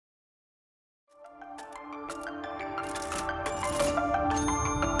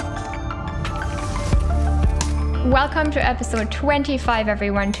Welcome to episode 25,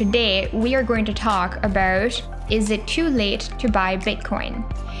 everyone. Today, we are going to talk about, is it too late to buy Bitcoin?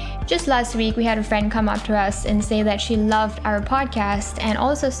 Just last week, we had a friend come up to us and say that she loved our podcast and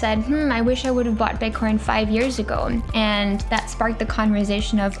also said, I wish I would have bought Bitcoin 5 years ago. And that sparked the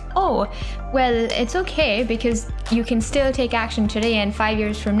conversation of, oh, well, it's okay because you can still take action today, and 5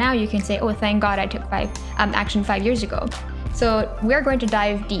 years from now, you can say, oh, thank God I took action 5 years ago. So we're going to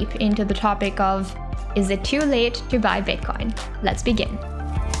dive deep into the topic of, is it too late to buy Bitcoin? Let's begin.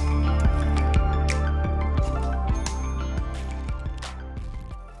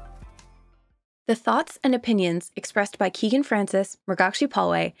 The thoughts and opinions expressed by Keegan Francis, Mrugakshi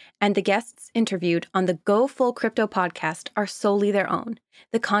Palway, and the guests interviewed on the Go Full Crypto podcast are solely their own.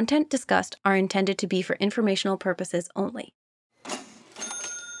 The content discussed are intended to be for informational purposes only.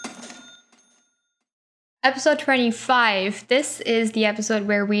 Episode 25. This is the episode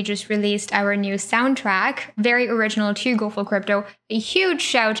where we just released our new soundtrack, very original to Go Full Crypto. A huge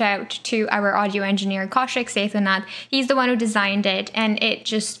shout out to our audio engineer, Kaushik Sethunath. He's the one who designed it, and it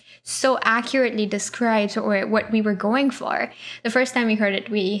just so accurately describes what we were going for. The first time we heard it,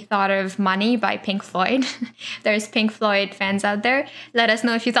 we thought of Money by Pink Floyd. There's Pink Floyd fans out there. Let us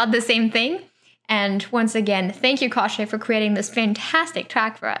know if you thought the same thing. And once again, thank you, Kaushik, for creating this fantastic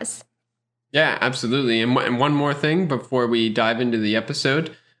track for us. Yeah, absolutely. And one more thing before we dive into the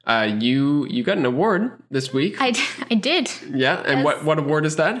episode, you got an award this week. I did. Yeah, and yes. What award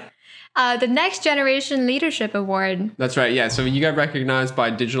is that? The Next Generation Leadership Award. That's right. Yeah, so you got recognized by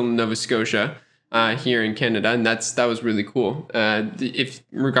Digital Nova Scotia here in Canada, and that was really cool. If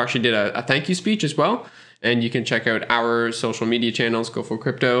Mrugakshi did a thank you speech as well, and you can check out our social media channels, Go Full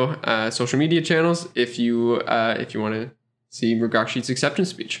Crypto social media channels, if you want to see Mrugakshi's acceptance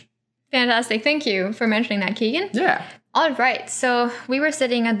speech. Fantastic. Thank you for mentioning that, Keegan. Yeah. All right. So we were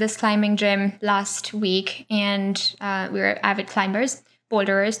sitting at this climbing gym last week, and we were avid climbers,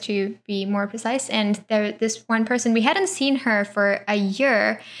 boulderers to be more precise. And this one person, we hadn't seen her for a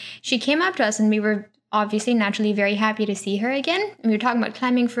year. She came up to us, and we were obviously naturally very happy to see her again. And we were talking about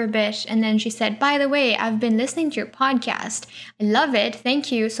climbing for a bit. And then she said, by the way, I've been listening to your podcast. I love it. Thank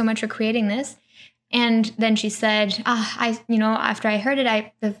you so much for creating this. And then she said, after I heard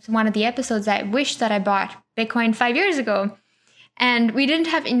it, one of the episodes, I wish that I bought Bitcoin 5 years ago. And we didn't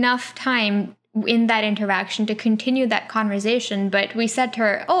have enough time in that interaction to continue that conversation. But we said to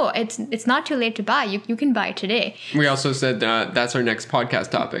her, oh, it's not too late to buy. You can buy today. We also said that's our next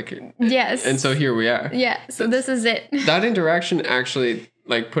podcast topic. Yes. And so here we are. Yeah. So this is it. That interaction actually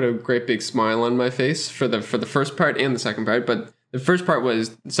put a great big smile on my face for the first part and the second part. But the first part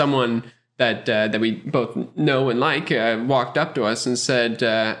was someone that we both know and like walked up to us and said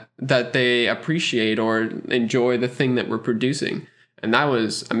that they appreciate or enjoy the thing that we're producing. And that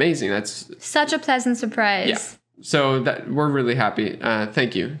was amazing. That's such a pleasant surprise. Yeah. So we're really happy.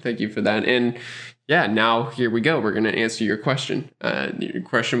 Thank you. Thank you for that. And yeah, now here we go. We're going to answer your question. Your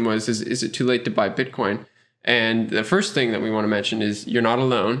question was, is it too late to buy Bitcoin? And the first thing that we want to mention is you're not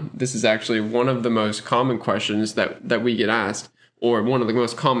alone. This is actually one of the most common questions that we get asked, or one of the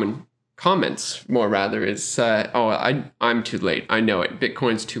most common comments, more rather, is, I'm too late. I know it.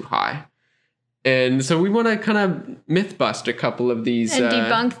 Bitcoin's too high. And so we want to kind of myth bust a couple of these. And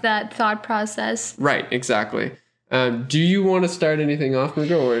debunk that thought process. Right, exactly. Do you want to start anything off,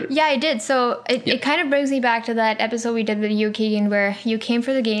 Mrugo? Yeah, I did. So it kind of brings me back to that episode we did with you, Keegan, where you came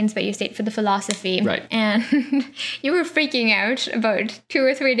for the gains, but you stayed for the philosophy. Right. And you were freaking out about 2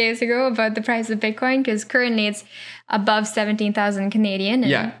 or 3 days ago about the price of Bitcoin, because currently it's above 17,000 Canadian.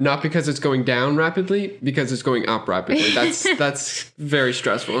 Yeah, not because it's going down rapidly, because it's going up rapidly. That's very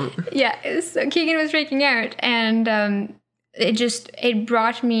stressful. Yeah, so Keegan was freaking out, and it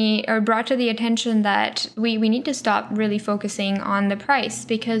brought to the attention that we need to stop really focusing on the price,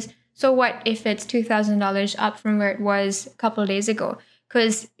 because so what if it's $2,000 up from where it was a couple of days ago?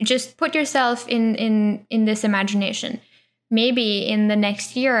 Because just put yourself in this imagination. Maybe in the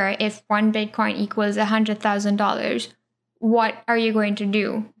next year, if one Bitcoin equals $100,000, what are you going to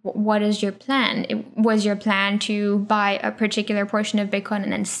do? What is your plan? Was your plan to buy a particular portion of Bitcoin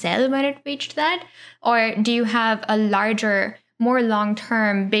and then sell when it reached that? Or do you have a larger, more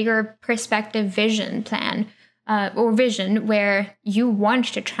long-term, bigger perspective vision plan or vision where you want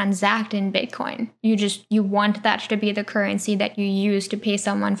to transact in Bitcoin? You want that to be the currency that you use to pay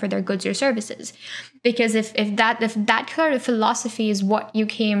someone for their goods or services. Because if that kind of philosophy is what you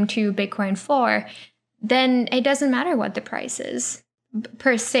came to Bitcoin for, then it doesn't matter what the price is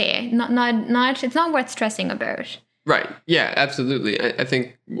per se. It's not worth stressing about. Right. Yeah, absolutely. I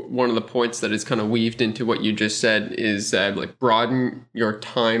think one of the points that is kind of weaved into what you just said is broaden your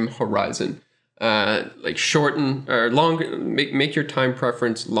time horizon. like shorten or longer, make your time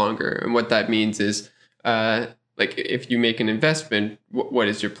preference longer. And what that means is, like if you make an investment, what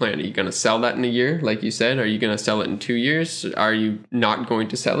is your plan? Are you going to sell that in a year? Like you said, are you going to sell it in 2 years? Are you not going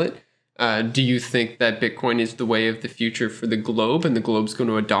to sell it? Do you think that Bitcoin is the way of the future for the globe and the globe's going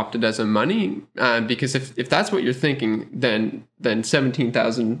to adopt it as a money? Because if that's what you're thinking, then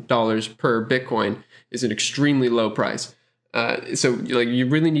 $17,000 per Bitcoin is an extremely low price. So like you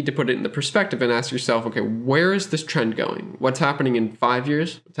really need to put it in the perspective and ask yourself, okay, where is this trend going? What's happening in 5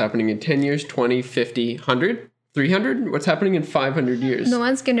 years? What's happening in 10 years, 20, 50, 100, 300? What's happening in 500 years? No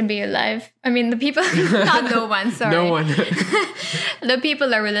one's going to be alive. I mean, the people, not no one, sorry. No one. The people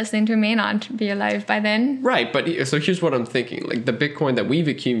that were listening to me not be alive by then. Right. But so here's what I'm thinking. Like the Bitcoin that we've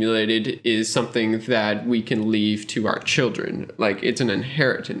accumulated is something that we can leave to our children. Like it's an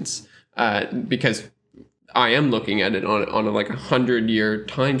inheritance because I am looking at it on a like 100-year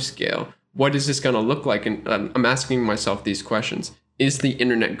time scale. What is this going to look like? And I'm asking myself these questions. Is the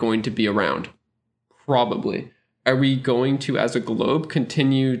internet going to be around? Probably. Are we going to, as a globe,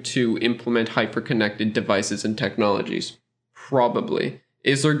 continue to implement hyper-connected devices and technologies? Probably.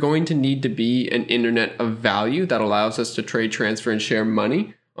 Is there going to need to be an internet of value that allows us to trade, transfer, and share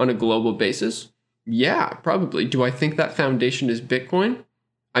money on a global basis? Yeah, probably. Do I think that foundation is Bitcoin?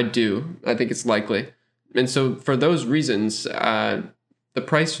 I do. I think it's likely. And so for those reasons, the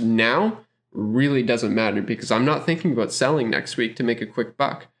price now really doesn't matter because I'm not thinking about selling next week to make a quick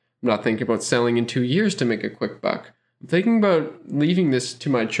buck. I'm not thinking about selling in 2 years to make a quick buck. I'm thinking about leaving this to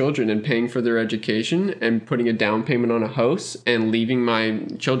my children and paying for their education and putting a down payment on a house and leaving my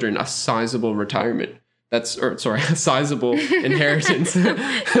children a sizable retirement. A sizable inheritance. So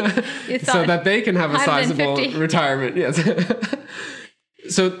that they can have a sizable retirement. Yes.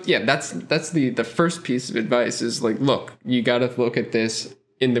 So yeah, that's the first piece of advice is like, look, you got to look at this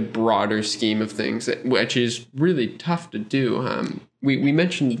in the broader scheme of things, which is really tough to do. We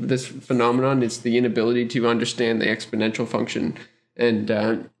mentioned this phenomenon. It's the inability to understand the exponential function. And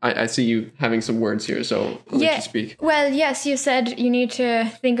I see you having some words here, so I'll let you speak. Well, yes, you said you need to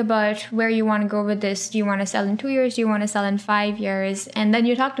think about where you want to go with this. Do you want to sell in 2 years? Do you want to sell in 5 years? And then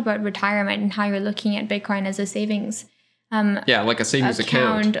you talked about retirement and how you're looking at Bitcoin as a savings like a savings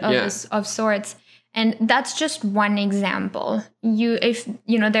account of sorts. And that's just one example.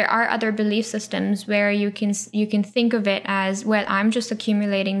 There are other belief systems where you can think of it as, well, I'm just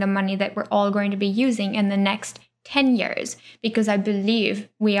accumulating the money that we're all going to be using in the next 10 years because I believe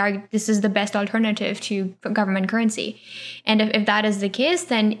this is the best alternative to government currency. And if that is the case,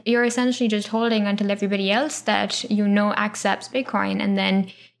 then you're essentially just holding until everybody else that accepts Bitcoin, and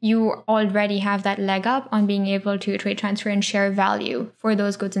then you already have that leg up on being able to trade, transfer, and share value for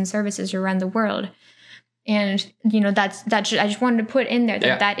those goods and services around the world. And, I just wanted to put in there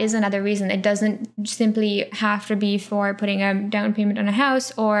that is another reason. It doesn't simply have to be for putting a down payment on a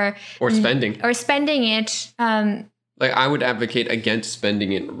house or spending it. Like I would advocate against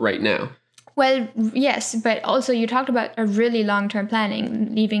spending it right now. Well, yes, but also you talked about a really long-term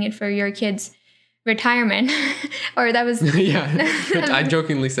planning, leaving it for your kids' retirement, or that was I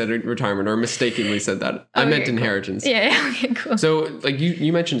jokingly said retirement or mistakenly said that. I meant inheritance. Cool. Okay, cool. So like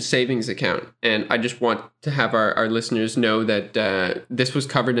you mentioned savings account, and I just want to have our listeners know that this was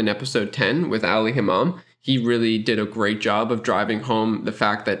covered in episode 10 with Ali Hammam. He really did a great job of driving home the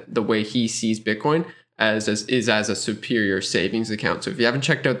fact that the way he sees Bitcoin is as a superior savings account. So if you haven't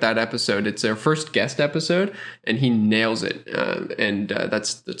checked out that episode, it's our first guest episode, and he nails it.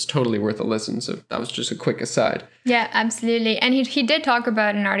 That's totally worth a listen. So that was just a quick aside. Yeah, absolutely. And he did talk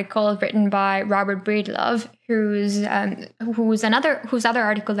about an article written by Robert Breedlove, whose other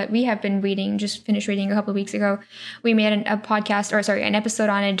article that we have been reading, just finished reading a couple of weeks ago. We made an episode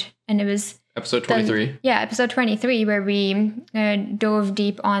on it, and it was Episode 23. Episode 23, where we dove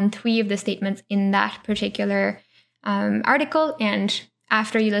deep on 3 of the statements in that particular article. And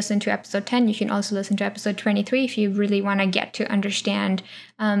after you listen to episode 10, you can also listen to episode 23 if you really want to get to understand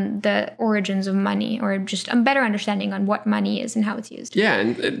the origins of money, or just a better understanding on what money is and how it's used. Yeah,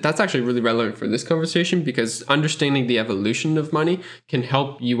 and that's actually really relevant for this conversation, because understanding the evolution of money can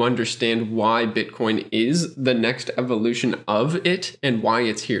help you understand why Bitcoin is the next evolution of it and why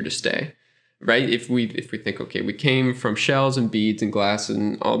it's here to stay. Right? If we think, okay, we came from shells and beads and glass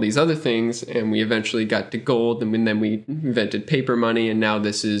and all these other things, and we eventually got to gold, and then we invented paper money, and now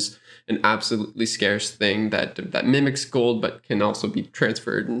this is an absolutely scarce thing that mimics gold but can also be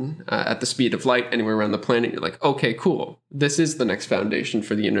transferred at the speed of light anywhere around the planet. You're like, okay, cool. This is the next foundation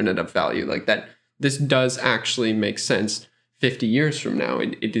for the internet of value. Like that, this does actually make sense 50 years from now.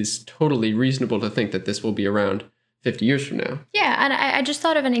 It is totally reasonable to think that this will be around 50 years from now. Yeah, and I just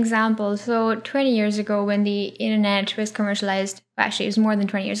thought of an example. So 20 years ago when the internet was commercialized, actually it was more than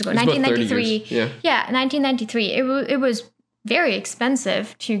 20 years ago, It's about 30 1993. years. Yeah. 1993. It was very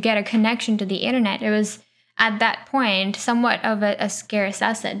expensive to get a connection to the internet. It was at that point somewhat of a scarce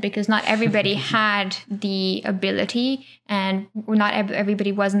asset because not everybody had the ability and not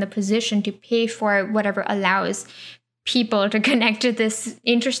everybody was in the position to pay for whatever allows people to connect to this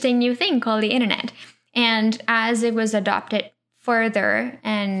interesting new thing called the internet. And as it was adopted further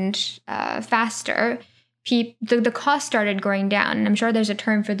and faster, the cost started going down. And I'm sure there's a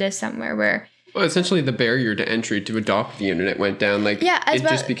term for this somewhere where... Well, essentially the barrier to entry to adopt the internet went down. Like, it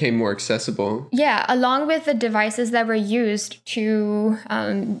just became more accessible. Yeah, along with the devices that were used to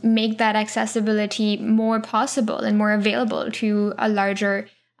make that accessibility more possible and more available to a larger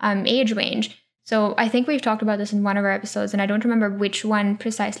age range. So I think we've talked about this in one of our episodes, and I don't remember which one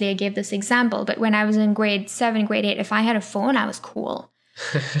precisely I gave this example, but when I was in grade 7, grade 8, if I had a phone, I was cool.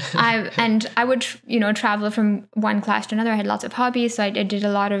 I would, travel from one class to another. I had lots of hobbies, so I did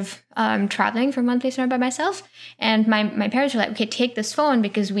a lot of traveling from one place to another by myself. And my parents were like, okay, take this phone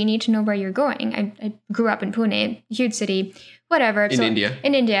because we need to know where you're going. I grew up in Pune, huge city, whatever. In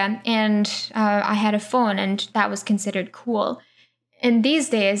India. And I had a phone, and that was considered cool. And these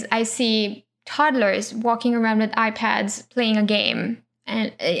days, I see toddlers walking around with iPads playing a game.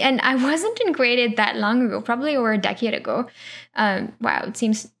 And I wasn't in grade 8 that long ago, probably over a decade ago. Wow, it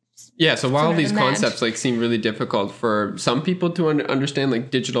seems... Yeah, so while these concepts seem really difficult for some people to understand, like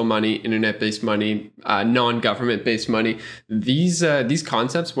digital money, internet-based money, non-government-based money, these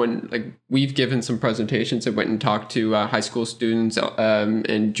concepts, when we've given some presentations, I went and talked to high school students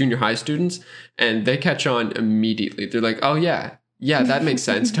and junior high students, and they catch on immediately. They're like, oh yeah, that makes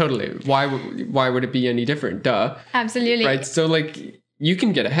sense, totally. Why would it be any different? Duh. Absolutely. Right. So you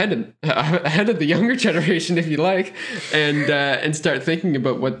can get ahead of the younger generation if you like, and start thinking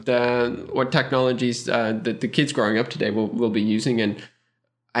about what technologies that the kids growing up today will be using. And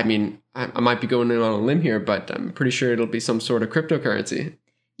I mean, I might be going in on a limb here, but I'm pretty sure it'll be some sort of cryptocurrency.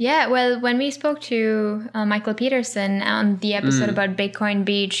 Yeah, well, when we spoke to Michael Peterson on the episode about Bitcoin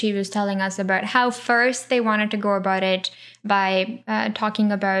Beach, he was telling us about how first they wanted to go about it by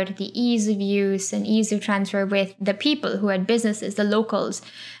talking about the ease of use and ease of transfer with the people who had businesses, the locals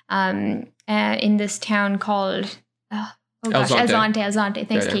in this town called... Elzonte.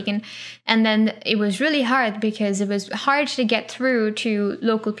 Thanks, Keegan. And then it was really hard because it was hard to get through to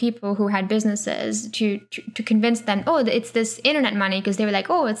local people who had businesses to convince them, oh, it's this internet money, because they were like,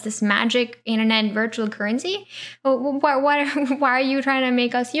 oh, it's this magic internet virtual currency. Oh, why are you trying to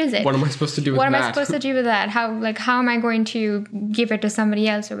make us use it? What am I supposed to do with that? What am I supposed to do with that? How am I going to give it to somebody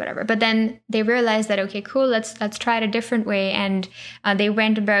else or whatever? But then they realized that, okay, cool, let's try it a different way. And they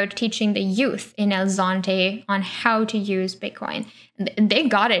went about teaching the youth in Elzonte on how to use Bitcoin. And they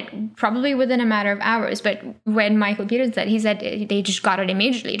got it probably within a matter of hours. But when Michael Peterson said, he said they just got it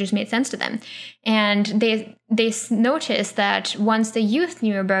immediately. It just made sense to them. And they noticed that once the youth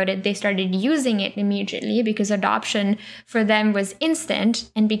knew about it, they started using it immediately because adoption for them was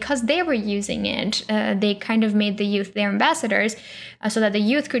instant. And because they were using it, they kind of made the youth their ambassadors so that the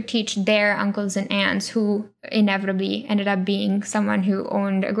youth could teach their uncles and aunts, who inevitably ended up being someone who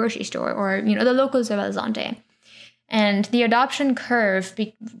owned a grocery store or, the locals of Elzonte. And the adoption curve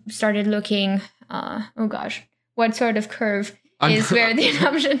started looking, what sort of curve where the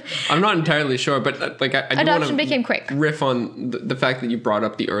adoption... I'm not entirely sure, but I adoption became quick. Riff on the fact that you brought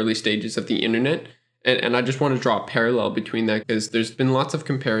up the early stages of the internet. And I just want to draw a parallel between that, because there's been lots of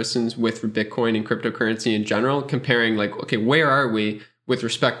comparisons with Bitcoin and cryptocurrency in general, comparing where are we with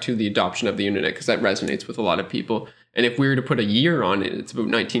respect to the adoption of the internet, because that resonates with a lot of people. And if we were to put a year on it, it's about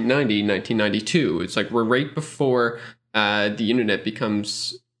 1990, 1992. It's we're right before the internet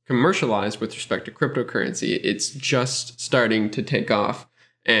becomes commercialized with respect to cryptocurrency. It's just starting to take off.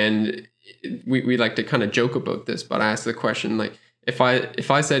 And we like to kind of joke about this, but I asked the question, if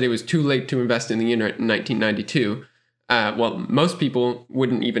I said it was too late to invest in the internet in 1992, most people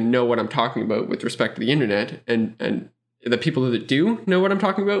wouldn't even know what I'm talking about with respect to the internet. And the people that do know what I'm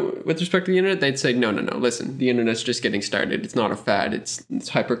talking about with respect to the internet, they'd say, no, listen, the internet's just getting started. It's not a fad. It's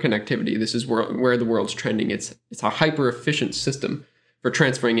hyperconnectivity. This is where the world's trending. It's a hyper-efficient system for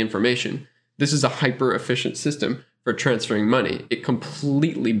transferring information. This is a hyper-efficient system for transferring money. It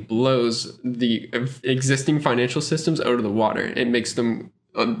completely blows the existing financial systems out of the water. It makes them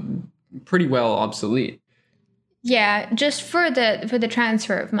pretty well obsolete. Yeah, just for the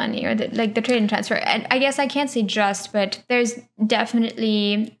transfer of money or the trade and transfer. And I guess I can't say just, but there's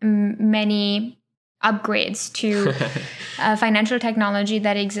definitely many upgrades to financial technology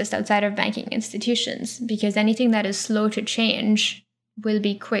that exists outside of banking institutions, because anything that is slow to change will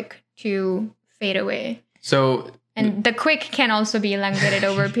be quick to fade away. And the quick can also be elongated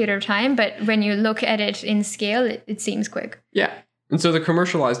over a period of time, but when you look at it in scale, it seems quick. Yeah. And so the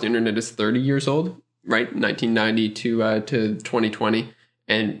commercialized internet is 30 years old, right? 1990 to 2020.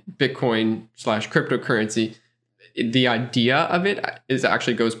 And Bitcoin / cryptocurrency, the idea of it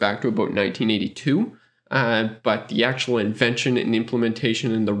actually goes back to about 1982. But the actual invention and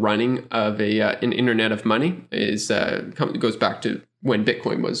implementation and the running of an internet of money goes back to when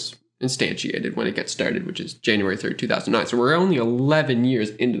Bitcoin was instantiated, when it gets started, which is January 3rd, 2009. So we're only 11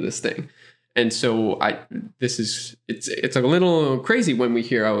 years into this thing. And so it's a little crazy when we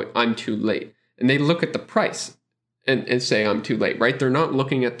hear, oh, I'm too late. And they look at the price and say, I'm too late, right? They're not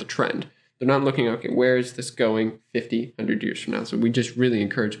looking at the trend. They're not looking, okay, where is this going 50, 100 years from now? So we just really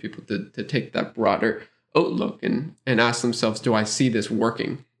encourage people to take that broader outlook and ask themselves, do I see this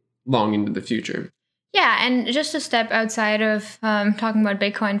working long into the future? Yeah, and just to step outside of talking about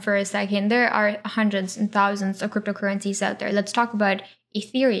Bitcoin for a second, there are hundreds and thousands of cryptocurrencies out there. Let's talk about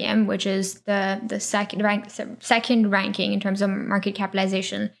Ethereum, which is the second ranking in terms of market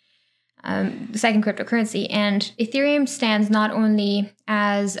capitalization, the second cryptocurrency. And Ethereum stands not only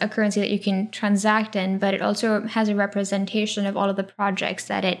as a currency that you can transact in, but it also has a representation of all of the projects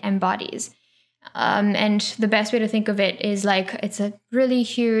that it embodies. And the best way to think of it is like it's a really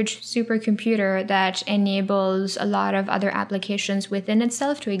huge supercomputer that enables a lot of other applications within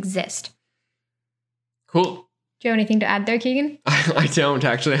itself to exist. Cool. Do you have anything to add there, Keegan? I don't,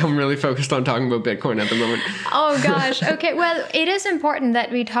 actually. I'm really focused on talking about Bitcoin at the moment. Oh, gosh. Okay. Well, it is important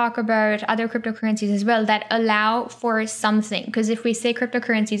that we talk about other cryptocurrencies as well that allow for something. Because if we say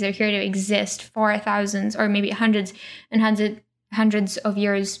cryptocurrencies are here to exist for thousands or maybe hundreds of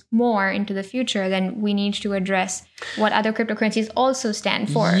years more into the future, then we need to address what other cryptocurrencies also stand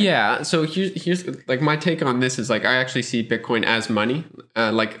for. Yeah. So here's like my take on this is like I actually see Bitcoin as money,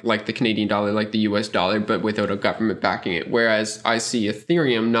 like the Canadian dollar, like the US dollar, but without a government backing it. Whereas I see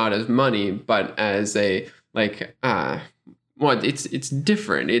Ethereum not as money, but as a it's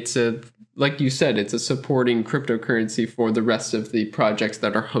different. It's like you said, it's a supporting cryptocurrency for the rest of the projects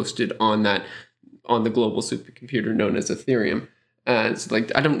that are hosted on the global supercomputer known as Ethereum. It's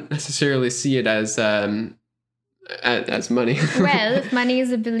like I don't necessarily see it as money. Well, if money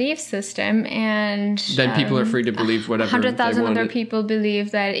is a belief system, and then people are free to believe whatever 100,000 other people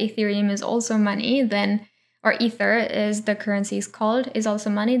believe that Ethereum is also money, then or Ether is the currency is called is also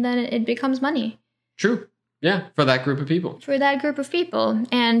money, then it becomes money. True. Yeah, for that group of people. For that group of people,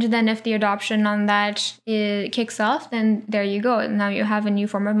 and then if the adoption on that kicks off, then there you go. Now you have a new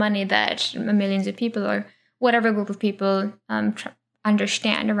form of money that millions of people or whatever group of people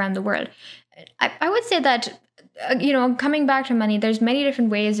understand around the world. I would say that, coming back to money, there's many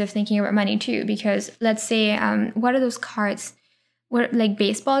different ways of thinking about money too, because let's say, what are those cards? What, like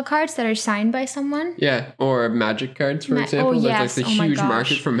baseball cards that are signed by someone? Yeah, or magic cards, for example. Yes. There's like the huge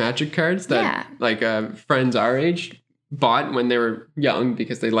market for magic cards that friends our age bought when they were young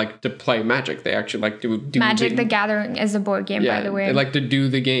because they like to play Magic. They actually like to do Magic the Gathering is a board game, by the way. They like to do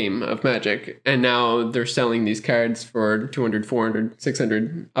the game of Magic. And now they're selling these cards for 200, 400,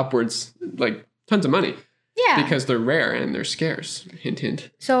 600 upwards, like tons of money. Yeah. Because they're rare and they're scarce. Hint, hint.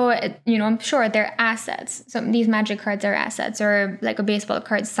 So, I'm sure they're assets. So these magic cards are assets, or like a baseball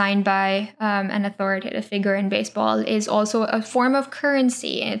card signed by an authoritative figure in baseball is also a form of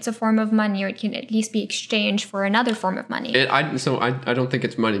currency. It's a form of money, or it can at least be exchanged for another form of money. I don't think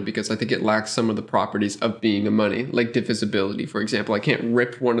it's money because I think it lacks some of the properties of being a money, like divisibility, for example. I can't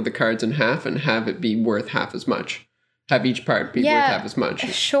rip one of the cards in half and have it be worth half as much. Have each part be worth half as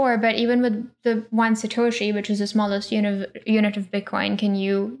much. Sure, but even with the one Satoshi, which is the smallest unit of Bitcoin, can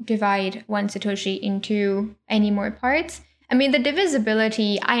you divide one Satoshi into any more parts? I mean, the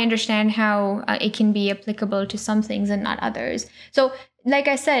divisibility, I understand how it can be applicable to some things and not others. So, like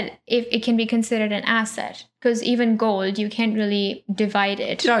I said, if it can be considered an asset, because even gold, you can't really divide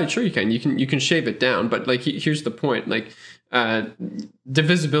it. Yeah, sure you can. You can shave it down, but like here's the point, like.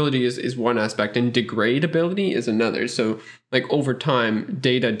 Divisibility is one aspect and degradability is another. So like over time,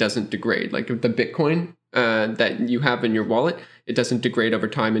 data doesn't degrade. Like the Bitcoin that you have in your wallet, it doesn't degrade over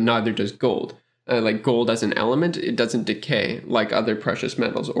time, and neither does gold. Like gold as an element, it doesn't decay like other precious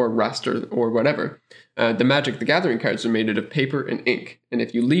metals or rust or whatever. The Magic the Gathering cards are made out of paper and ink. And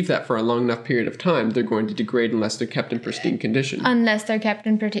if you leave that for a long enough period of time, they're going to degrade unless they're kept in pristine condition. Unless they're kept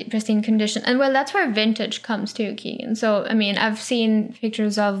in pristine condition. And well, that's where vintage comes too, Keegan. So, I mean, I've seen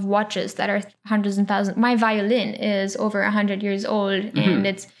pictures of watches that are hundreds and thousands. My violin is over 100 years old, and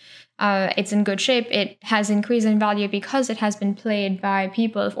it's it's in good shape. It has increased in value because it has been played by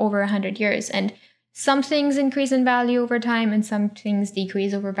people of over 100 years. And some things increase in value over time and some things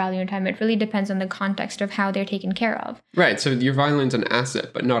decrease over value in time. It really depends on the context of how they're taken care of. Right. So your violin's an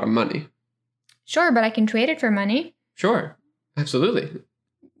asset, but not a money. Sure, but I can trade it for money. Sure. Absolutely.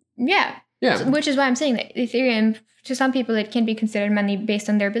 Yeah. Yeah. So, which is why I'm saying that Ethereum, to some people, it can be considered money based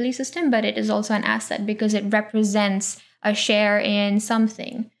on their belief system, but it is also an asset because it represents a share in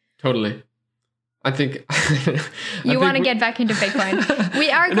something. Totally. I think you want to get back into Bitcoin. We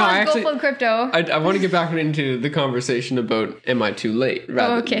are called Go Full Crypto. I want to get back into the conversation about am I too late?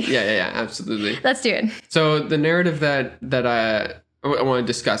 Okay. Yeah, absolutely. Let's do it. So the narrative that I want to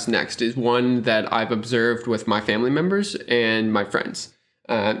discuss next is one that I've observed with my family members and my friends.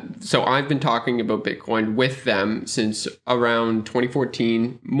 So I've been talking about Bitcoin with them since around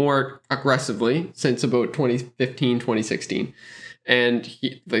 2014, more aggressively since about 2015, 2016. And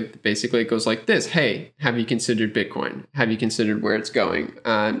basically it goes like this. Hey, have you considered Bitcoin? Have you considered where it's going?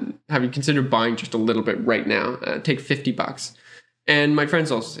 Have you considered buying just a little bit right now? Take $50. And my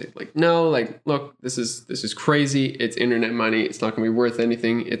friends also say like, no, like, look, this is crazy. It's internet money. It's not going to be worth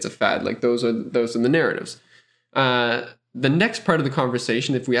anything. It's a fad. Like those are the narratives. The next part of the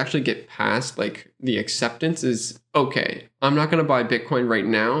conversation, if we actually get past like the acceptance, is okay, I'm not going to buy Bitcoin right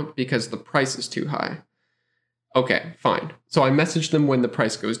now because the price is too high. Okay, fine. So I message them when the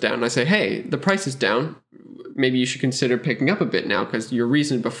price goes down. I say, hey, the price is down. Maybe you should consider picking up a bit now because your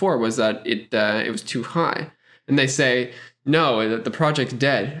reason before was that it was too high. And they say, no, the project's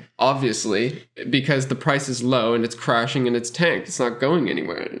dead, obviously, because the price is low and it's crashing and it's tanked. It's not going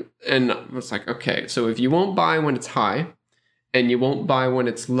anywhere. And I was like, okay, so if you won't buy when it's high and you won't buy when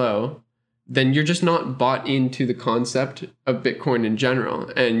it's low, then you're just not bought into the concept of Bitcoin in general.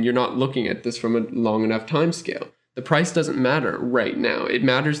 And you're not looking at this from a long enough time scale. The price doesn't matter right now. It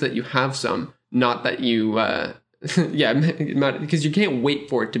matters that you have some, not that you, because you can't wait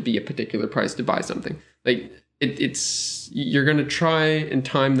for it to be a particular price to buy something. Like you're going to try and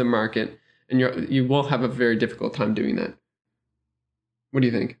time the market and you will have a very difficult time doing that. What do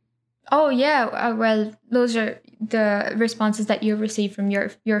you think? Oh, yeah. Well, those are the responses that you receive from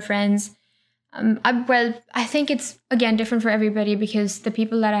your friends. I think it's, again, different for everybody because the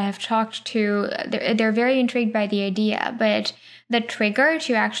people that I have talked to, they're very intrigued by the idea, but the trigger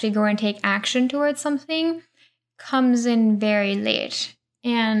to actually go and take action towards something comes in very late.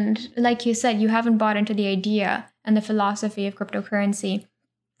 And like you said, you haven't bought into the idea and the philosophy of cryptocurrency.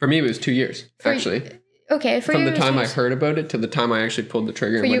 For me, it was 2 years, actually. Okay. From the time I heard about it to the time I actually pulled the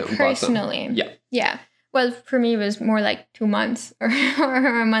trigger and went out and bought some. For you personally? Yeah. Well, for me, it was more like 2 months or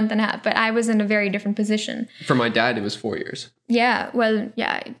a month and a half, but I was in a very different position. For my dad, it was 4 years. Yeah, well,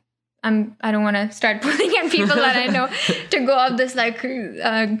 yeah, I don't want to start pulling in people that I know to go up this like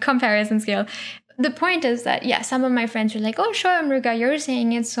comparison scale. The point is that, yeah, some of my friends were like, oh, sure, Mruga, you're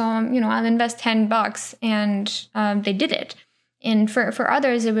saying it, so, I'll invest $10 and they did it. And for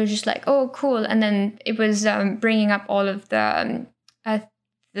others, it was just like, oh, cool. And then it was bringing up all of the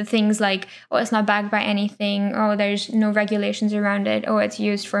things like, oh, it's not backed by anything. Oh, there's no regulations around it. Oh, it's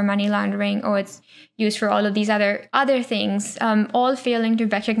used for money laundering. Oh, it's used for all of these other things, all failing to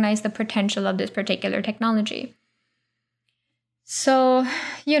recognize the potential of this particular technology. So,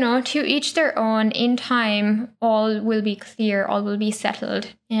 to each their own. In time, all will be clear, all will be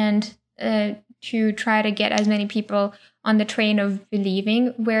settled. And to try to get as many people on the train of believing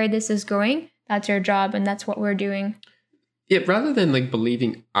where this is going, that's our job, and that's what we're doing. Yeah, rather than like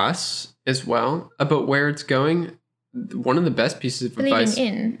believing us as well about where it's going, one of the best pieces of advice...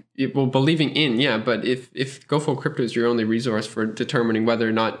 Believing in, yeah. But if Go Full Crypto is your only resource for determining whether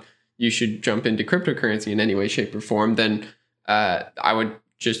or not you should jump into cryptocurrency in any way, shape, or form, then I would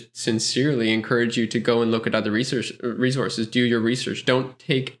just sincerely encourage you to go and look at other resources. Do your research. Don't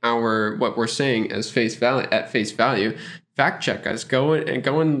take what we're saying as face value. Fact check us. Go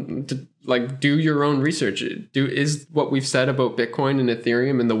and do your own research. Is what we've said about Bitcoin and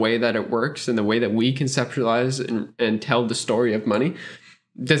Ethereum and the way that it works and the way that we conceptualize and tell the story of money,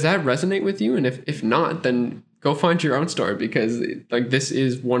 does that resonate with you? And if not, then go find your own story, because this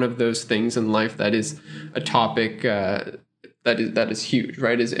is one of those things in life that is a topic that is huge,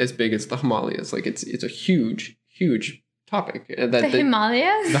 right? As big as the Himalayas. It's a huge topic. The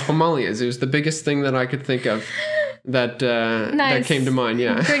Himalayas? The Himalayas. It was the biggest thing that I could think of that nice. That came to mind.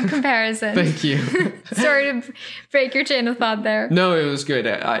 Yeah. Good comparison. Thank you. Sorry to break your chain of thought there. No, it was good.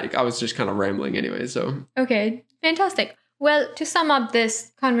 I was just kind of rambling anyway. So okay, fantastic. Well, to sum up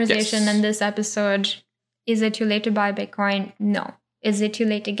this conversation and this episode, is it too late to buy Bitcoin? No. Is it too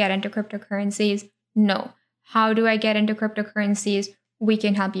late to get into cryptocurrencies? No. How do I get into cryptocurrencies? we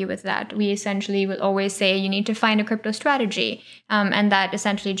can help you with that. We essentially will always say you need to find a crypto strategy. And that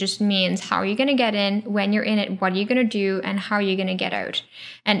essentially just means how are you going to get in, when you're in it, what are you going to do, and how are you going to get out.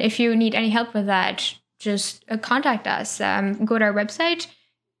 And if you need any help with that, just contact us. Go to our website,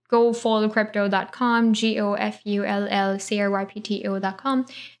 gofullcrypto.com, GOFULLCRYPTO.com,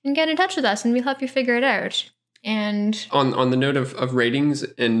 and get in touch with us and we'll help you figure it out. And on the note of ratings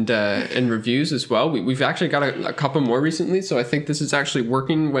and reviews as well, we've actually got a couple more recently. So I think this is actually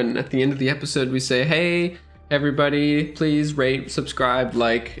working when at the end of the episode we say, hey, everybody, please rate, subscribe,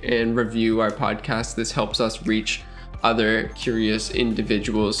 like, and review our podcast. This helps us reach other curious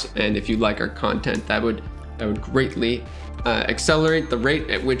individuals. And if you like our content, that would greatly accelerate the rate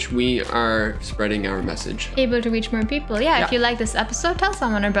at which we are spreading our message. Able to reach more people. Yeah, if you like this episode, tell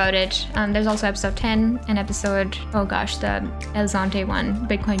someone about it. There's also episode 10 and episode, the El Zonte one,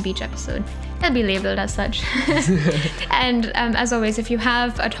 Bitcoin Beach episode. It'll be labeled as such. And as always, if you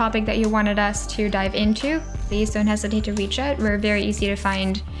have a topic that you wanted us to dive into, please don't hesitate to reach out. We're very easy to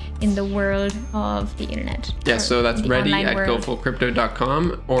find in the world of the internet. Yeah, so that's ready at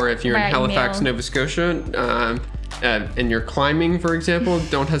gofullcrypto.com, or if you're in Halifax, email. Nova Scotia, and you're climbing, for example,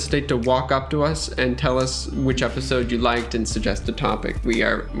 don't hesitate to walk up to us and tell us which episode you liked and suggest a topic.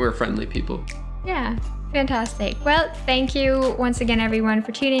 We're friendly people. Yeah, fantastic. Well, thank you once again, everyone,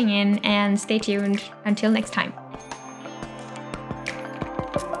 for tuning in, and stay tuned until next time.